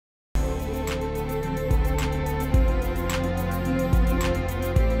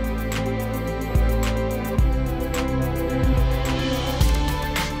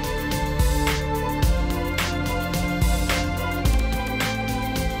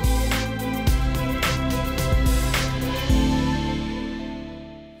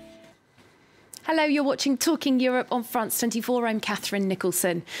Hello, you're watching Talking Europe on France 24. I'm Catherine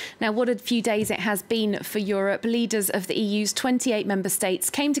Nicholson. Now, what a few days it has been for Europe. Leaders of the EU's 28 member states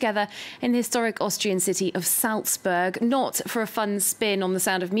came together in the historic Austrian city of Salzburg, not for a fun spin on the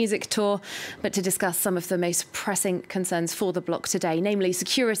Sound of Music tour, but to discuss some of the most pressing concerns for the bloc today, namely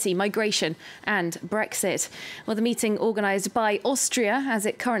security, migration and Brexit. Well, the meeting organised by Austria, as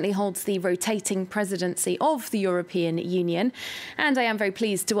it currently holds the rotating presidency of the European Union. And I am very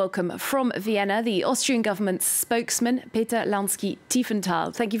pleased to welcome from Vienna the Austrian government's spokesman, Peter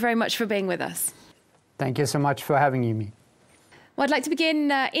Launsky-Tieffenthal. Thank you very much for being with us. Thank you so much for having me. Well, I'd like to begin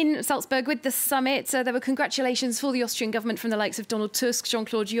in Salzburg with the summit. There were congratulations for the Austrian government from the likes of Donald Tusk,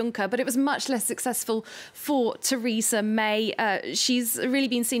 Jean-Claude Juncker, but it was much less successful for Theresa May. She's really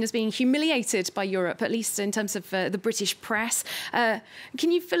been seen as being humiliated by Europe, at least in terms of the British press. Can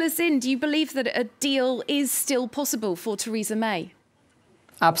you fill us in? Do you believe that a deal is still possible for Theresa May?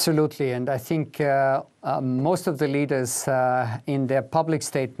 Absolutely, and I think most of the leaders in their public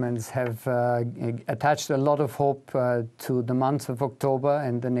statements have attached a lot of hope to the month of October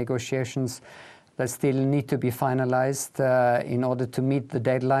and the negotiations that still need to be finalized in order to meet the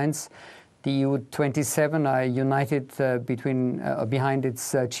deadlines. The EU27 are united behind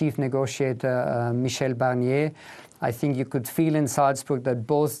its chief negotiator, Michel Barnier. I think you could feel in Salzburg that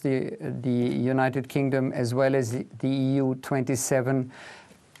both the United Kingdom as well as the EU27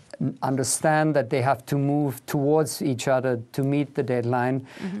 understand that they have to move towards each other to meet the deadline.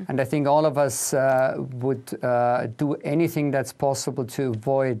 Mm-hmm. And I think all of us would do anything that's possible to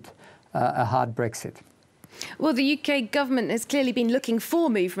avoid a hard Brexit. Well, the UK government has clearly been looking for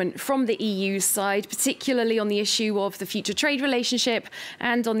movement from the EU side, particularly on the issue of the future trade relationship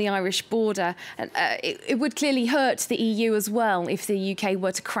and on the Irish border. And it would clearly hurt the EU as well if the UK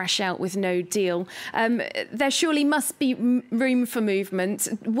were to crash out with no deal. There surely must be room for movement.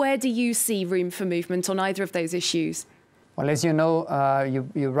 Where do you see room for movement on either of those issues? Well, as you know,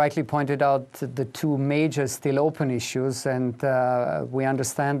 you rightly pointed out the two major still open issues, and we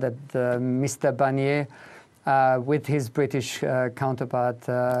understand that Mr. Barnier, with his British counterpart,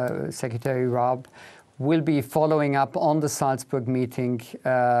 Secretary Raab, will be following up on the Salzburg meeting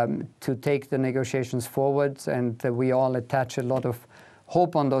to take the negotiations forward, and we all attach a lot of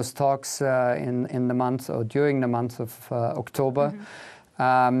hope on those talks in the month or during the month of October.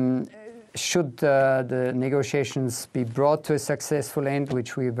 Mm-hmm. Should the negotiations be brought to a successful end,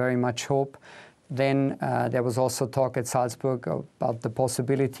 which we very much hope, then there was also talk at Salzburg about the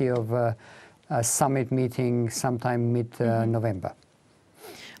possibility of a summit meeting sometime mid-November.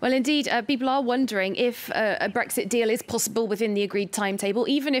 Well, indeed, people are wondering if a Brexit deal is possible within the agreed timetable,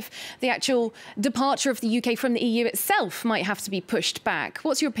 even if the actual departure of the UK from the EU itself might have to be pushed back.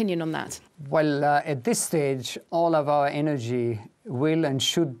 What's your opinion on that? Well, at this stage, all of our energy will and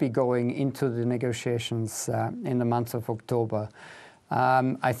should be going into the negotiations in the month of October.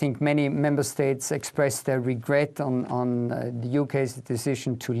 I think many member states expressed their regret on the UK's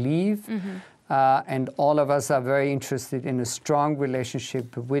decision to leave. Mm-hmm. And all of us are very interested in a strong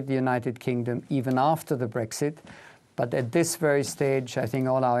relationship with the United Kingdom, even after the Brexit. But at this very stage, I think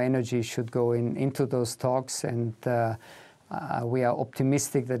all our energy should go into those talks, and we are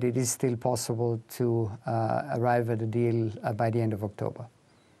optimistic that it is still possible to arrive at a deal by the end of October.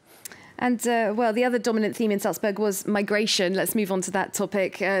 And, well, the other dominant theme in Salzburg was migration. Let's move on to that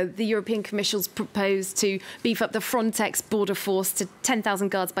topic. The European Commission's proposed to beef up the Frontex border force to 10,000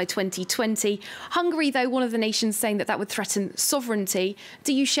 guards by 2020. Hungary, though, one of the nations saying that would threaten sovereignty.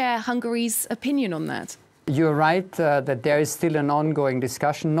 Do you share Hungary's opinion on that? You're right that there is still an ongoing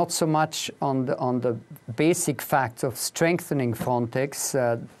discussion, not so much on the basic facts of strengthening Frontex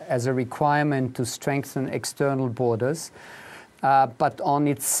as a requirement to strengthen external borders, but on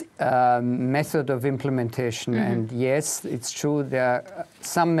its method of implementation. Mm-hmm. And yes, it's true, there are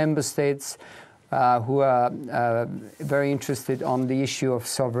some member states who are very interested on the issue of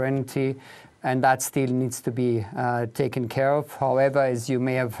sovereignty, and that still needs to be taken care of. However, as you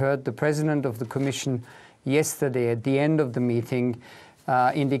may have heard, the President of the Commission yesterday at the end of the meeting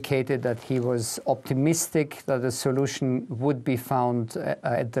indicated that he was optimistic that a solution would be found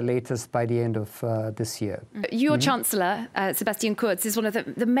at the latest by the end of this year. Your Chancellor, Sebastian Kurz, is one of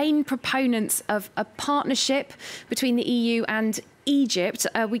the main proponents of a partnership between the EU and Egypt.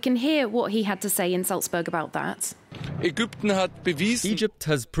 We can hear what he had to say in Salzburg about that. Egypt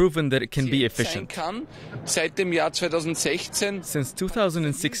has proven that it can be efficient. Since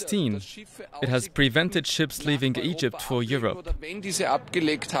 2016, it has prevented ships leaving Egypt for Europe.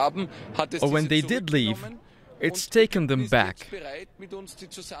 Or when they did leave, It's taken them back.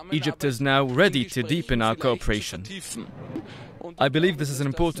 Egypt is now ready to deepen our cooperation. I believe this is an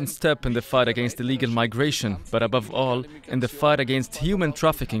important step in the fight against illegal migration, but above all, in the fight against human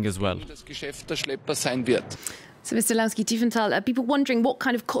trafficking as well. So, Mr. Launsky-Tieffenthal, are people wondering what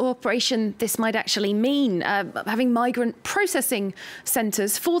kind of cooperation this might actually mean, having migrant processing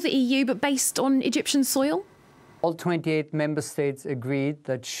centres for the EU, but based on Egyptian soil? All 28 member states agreed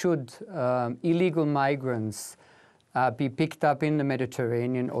that should illegal migrants be picked up in the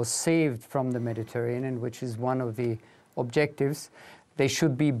Mediterranean or saved from the Mediterranean, which is one of the objectives, they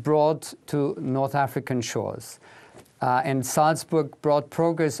should be brought to North African shores. And Salzburg brought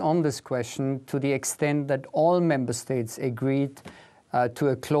progress on this question to the extent that all member states agreed to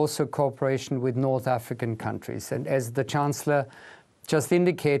a closer cooperation with North African countries. And as the Chancellor just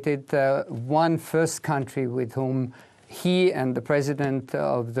indicated, one first country with whom he and the President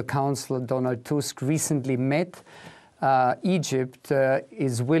of the Council, Donald Tusk, recently met, Egypt,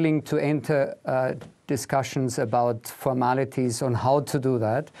 is willing to enter discussions about formalities on how to do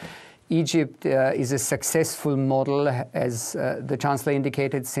that. Egypt is a successful model, as the Chancellor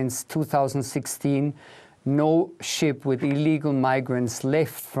indicated, since 2016. No ship with illegal migrants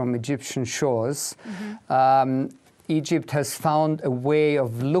left from Egyptian shores. Egypt has found a way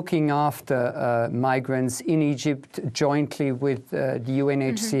of looking after migrants in Egypt jointly with the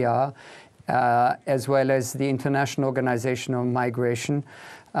UNHCR, as well as the International Organization of Migration.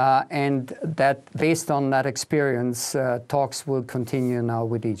 And that, based on that experience, talks will continue now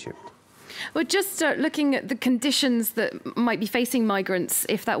with Egypt. Well, just looking at the conditions that might be facing migrants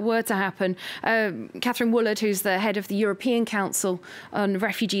if that were to happen, Catherine Woolard, who's the head of the European Council on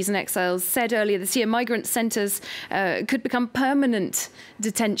Refugees and Exiles, said earlier this year migrant centres could become permanent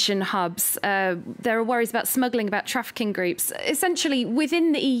detention hubs. There are worries about smuggling, about trafficking groups. Essentially,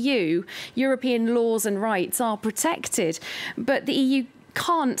 within the EU, European laws and rights are protected, but the EU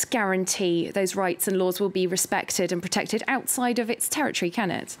can't guarantee those rights and laws will be respected and protected outside of its territory, can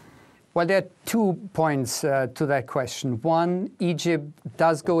it? Well, there are 2 points to that question. One, Egypt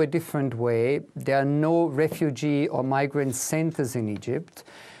does go a different way. There are no refugee or migrant centers in Egypt.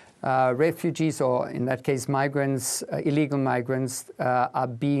 Refugees, or in that case migrants, illegal migrants, are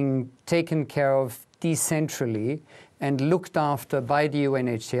being taken care of decentrally and looked after by the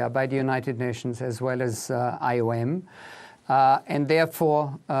UNHCR, by the United Nations, as well as IOM. And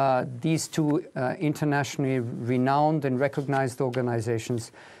therefore, these two internationally renowned and recognized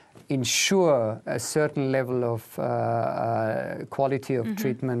organizations ensure a certain level of quality of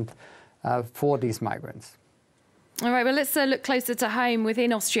treatment for these migrants. All right, well, let's look closer to home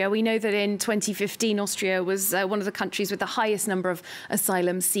within Austria. We know that in 2015, Austria was one of the countries with the highest number of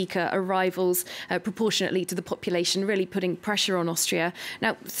asylum seeker arrivals proportionately to the population, really putting pressure on Austria.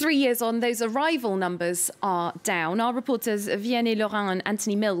 Now, 3 years on, those arrival numbers are down. Our reporters, Vienna the Austrian and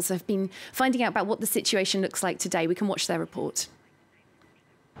Anthony Mills, have been finding out about what the situation looks like today. We can watch their report.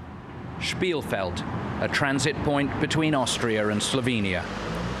 Spielfeld, a transit point between Austria and Slovenia.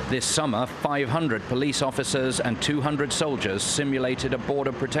 This summer, 500 police officers and 200 soldiers simulated a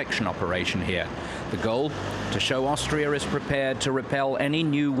border protection operation here. The goal? To show Austria is prepared to repel any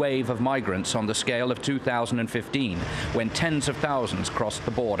new wave of migrants on the scale of 2015, when tens of thousands crossed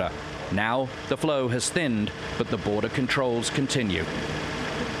the border. Now, the flow has thinned, but the border controls continue.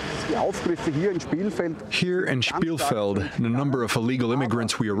 Here in Spielfeld, the number of illegal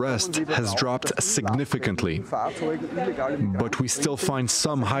immigrants we arrest has dropped significantly. But we still find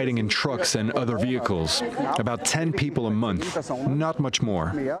some hiding in trucks and other vehicles. About 10 people a month, not much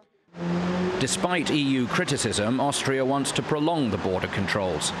more. Despite EU criticism, Austria wants to prolong the border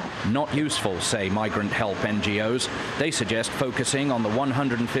controls. Not useful, say migrant help NGOs. They suggest focusing on the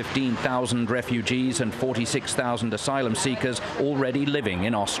 115,000 refugees and 46,000 asylum seekers already living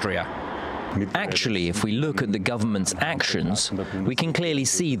in Austria. Actually, if we look at the government's actions, we can clearly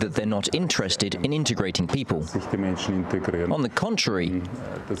see that they're not interested in integrating people. On the contrary,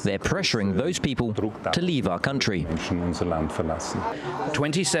 they're pressuring those people to leave our country.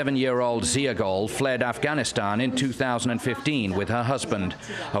 27-year-old Ziagol fled Afghanistan in 2015 with her husband.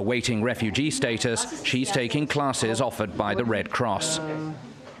 Awaiting refugee status, she's taking classes offered by the Red Cross.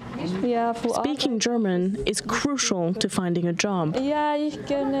 Speaking German is crucial to finding a job.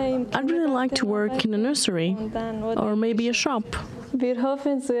 I'd really like to work in a nursery or maybe a shop. We hope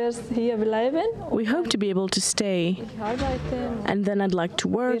to be able to stay, and then I'd like to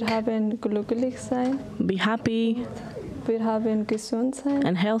work, be happy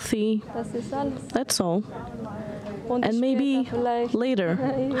and healthy. That's all. And maybe later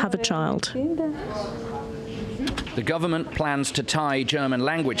have a child. The government plans to tie German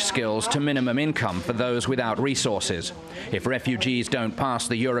language skills to minimum income for those without resources. If refugees don't pass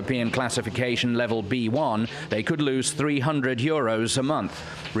the European classification level B1, they could lose €300 a month,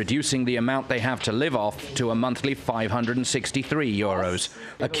 reducing the amount they have to live off to a monthly €563.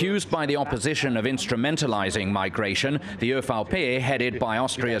 Accused by the opposition of instrumentalizing migration, the ÖVP, headed by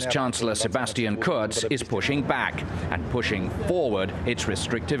Austria's Chancellor Sebastian Kurz, is pushing back and pushing forward its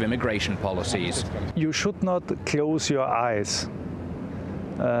restrictive immigration policies. You should not close your eyes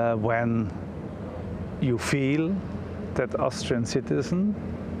when you feel that Austrian citizens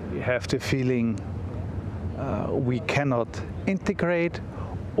have the feeling we cannot integrate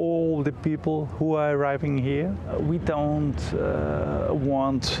all the people who are arriving here. We don't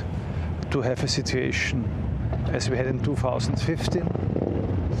want to have a situation as we had in 2015,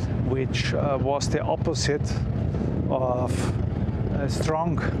 which was the opposite of a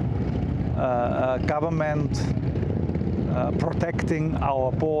strong government protecting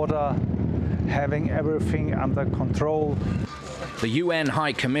our border, having everything under control. The UN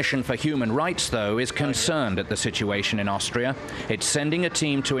High Commission for Human Rights, though, is concerned at the situation in Austria. It's sending a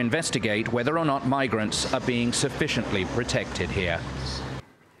team to investigate whether or not migrants are being sufficiently protected here.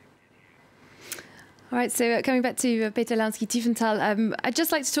 All right, so coming back to Peter Launsky-Tieffenthal, I'd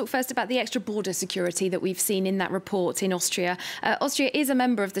just like to talk first about the extra border security that we've seen in that report in Austria. Austria is a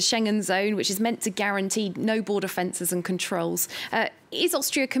member of the Schengen zone, which is meant to guarantee no border fences and controls. Is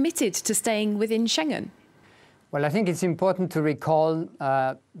Austria committed to staying within Schengen? Well, I think it's important to recall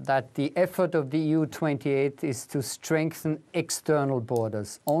that the effort of the EU 28 is to strengthen external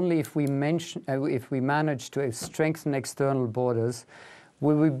borders. Only if we manage to strengthen external borders,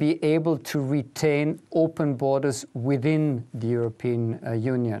 we will be able to retain open borders within the European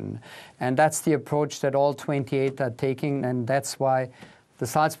Union. And that's the approach that all 28 are taking, and that's why the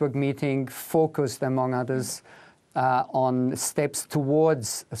Salzburg meeting focused, among others, on steps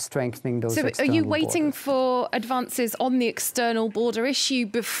towards strengthening those external borders. So are you waiting for advances on the external border issue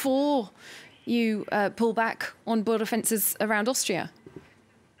before you pull back on border fences around Austria?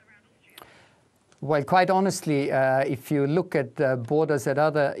 Well, quite honestly, if you look at borders at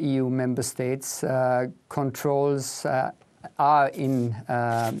other EU member states, controls are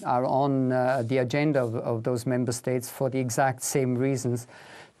on the agenda of those member states for the exact same reasons,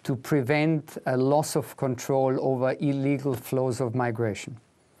 to prevent a loss of control over illegal flows of migration.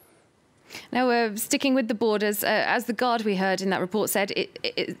 Now, sticking with the borders, as the Guard we heard in that report said,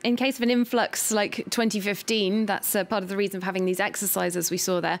 in case of an influx like 2015, that's part of the reason for having these exercises we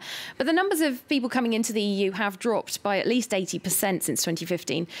saw there. But the numbers of people coming into the EU have dropped by at least 80% since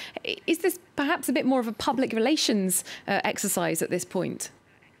 2015. Is this perhaps a bit more of a public relations exercise at this point?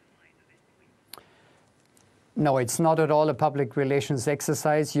 No, it's not at all a public relations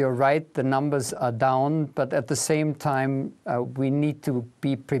exercise. You're right, the numbers are down, but at the same time, we need to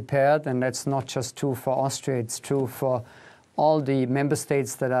be prepared, and that's not just true for Austria, it's true for all the member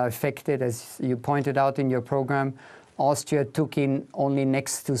states that are affected. As you pointed out in your program, Austria took in, only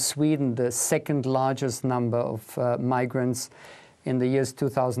next to Sweden, the second largest number of migrants in the years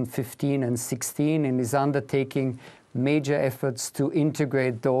 2015 and 16, and is undertaking major efforts to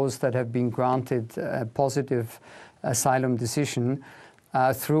integrate those that have been granted a positive asylum decision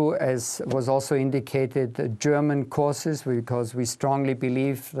through, as was also indicated, German courses, because we strongly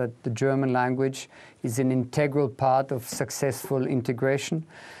believe that the German language is an integral part of successful integration.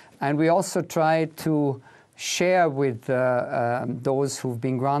 And we also try to share with those who've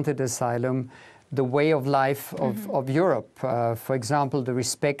been granted asylum the way of life of Europe. For example, the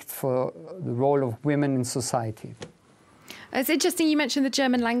respect for the role of women in society. It's interesting you mentioned the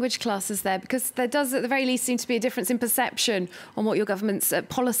German language classes there, because there does at the very least seem to be a difference in perception on what your government's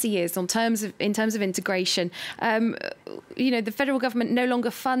policy is in terms of integration. You know, the federal government no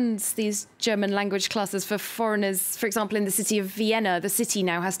longer funds these German language classes for foreigners. For example, in the city of Vienna, the city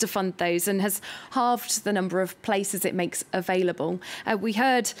now has to fund those and has halved the number of places it makes available. We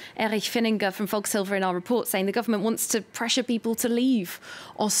heard Erich Finninger from Volkshilfe in our report saying the government wants to pressure people to leave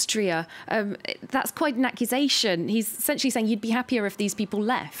Austria. That's quite an accusation. He's essentially saying you'd be happier if these people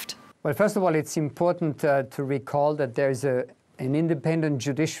left. Well, first of all, it's important to recall that there's an independent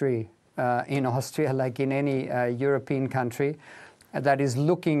judiciary in Austria, like in any European country, that is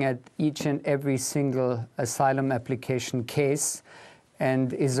looking at each and every single asylum application case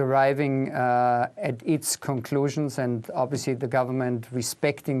and is arriving at its conclusions. And obviously the government,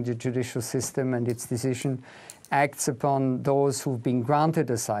 respecting the judicial system and its decision, acts upon those who've been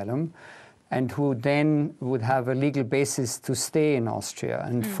granted asylum and who then would have a legal basis to stay in Austria.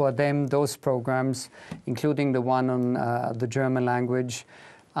 And for them, those programs, including the one on the German language,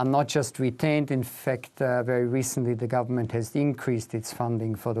 are not just retained. In fact, very recently the government has increased its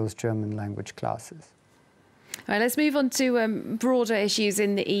funding for those German language classes. All right, let's move on to broader issues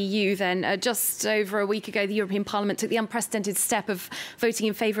in the EU then. Just over a week ago, the European Parliament took the unprecedented step of voting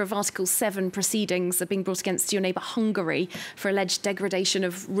in favour of Article 7 proceedings that are being brought against your neighbour Hungary for alleged degradation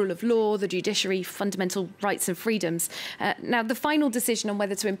of rule of law, the judiciary, fundamental rights and freedoms. Now, the final decision on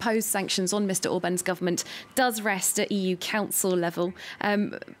whether to impose sanctions on Mr Orban's government does rest at EU Council level.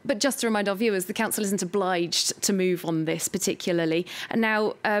 But just to remind our viewers, the Council isn't obliged to move on this particularly. And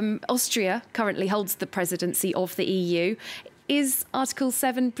now, Austria currently holds the presidency of the EU. Is Article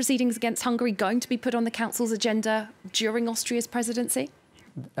 7 proceedings against Hungary going to be put on the Council's agenda during Austria's presidency?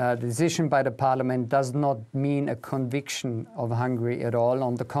 The decision by the Parliament does not mean a conviction of Hungary at all.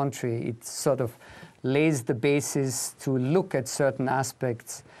 On the contrary, it sort of lays the basis to look at certain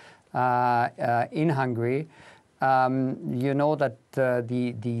aspects in Hungary. You know that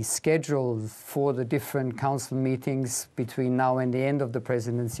the schedule for the different council meetings between now and the end of the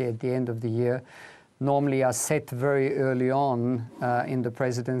presidency at the end of the year normally are set very early on in the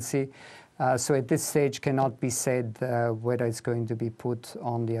presidency. So at this stage cannot be said whether it's going to be put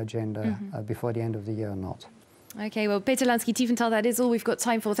on the agenda before the end of the year or not. OK, well, Peter Launsky-Tieffenthal, that is all we've got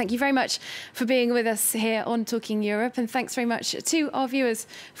time for. Thank you very much for being with us here on Talking Europe. And thanks very much to our viewers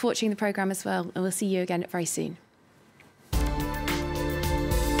for watching the programme as well. And we'll see you again very soon.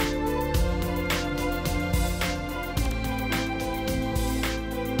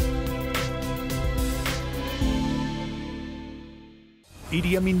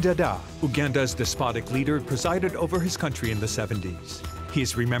 Idi Amin Dada, Uganda's despotic leader, presided over his country in the 70s. He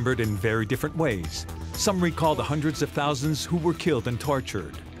is remembered in very different ways. Some recall the hundreds of thousands who were killed and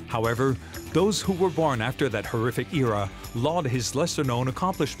tortured. However, those who were born after that horrific era laud his lesser-known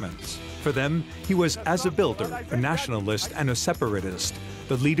accomplishments. For them, he was as a builder, a nationalist and a separatist,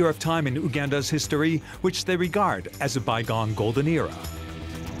 the leader of time in Uganda's history, which they regard as a bygone golden era.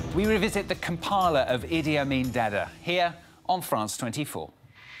 We revisit the compiler of Idi Amin Dada here on France 24.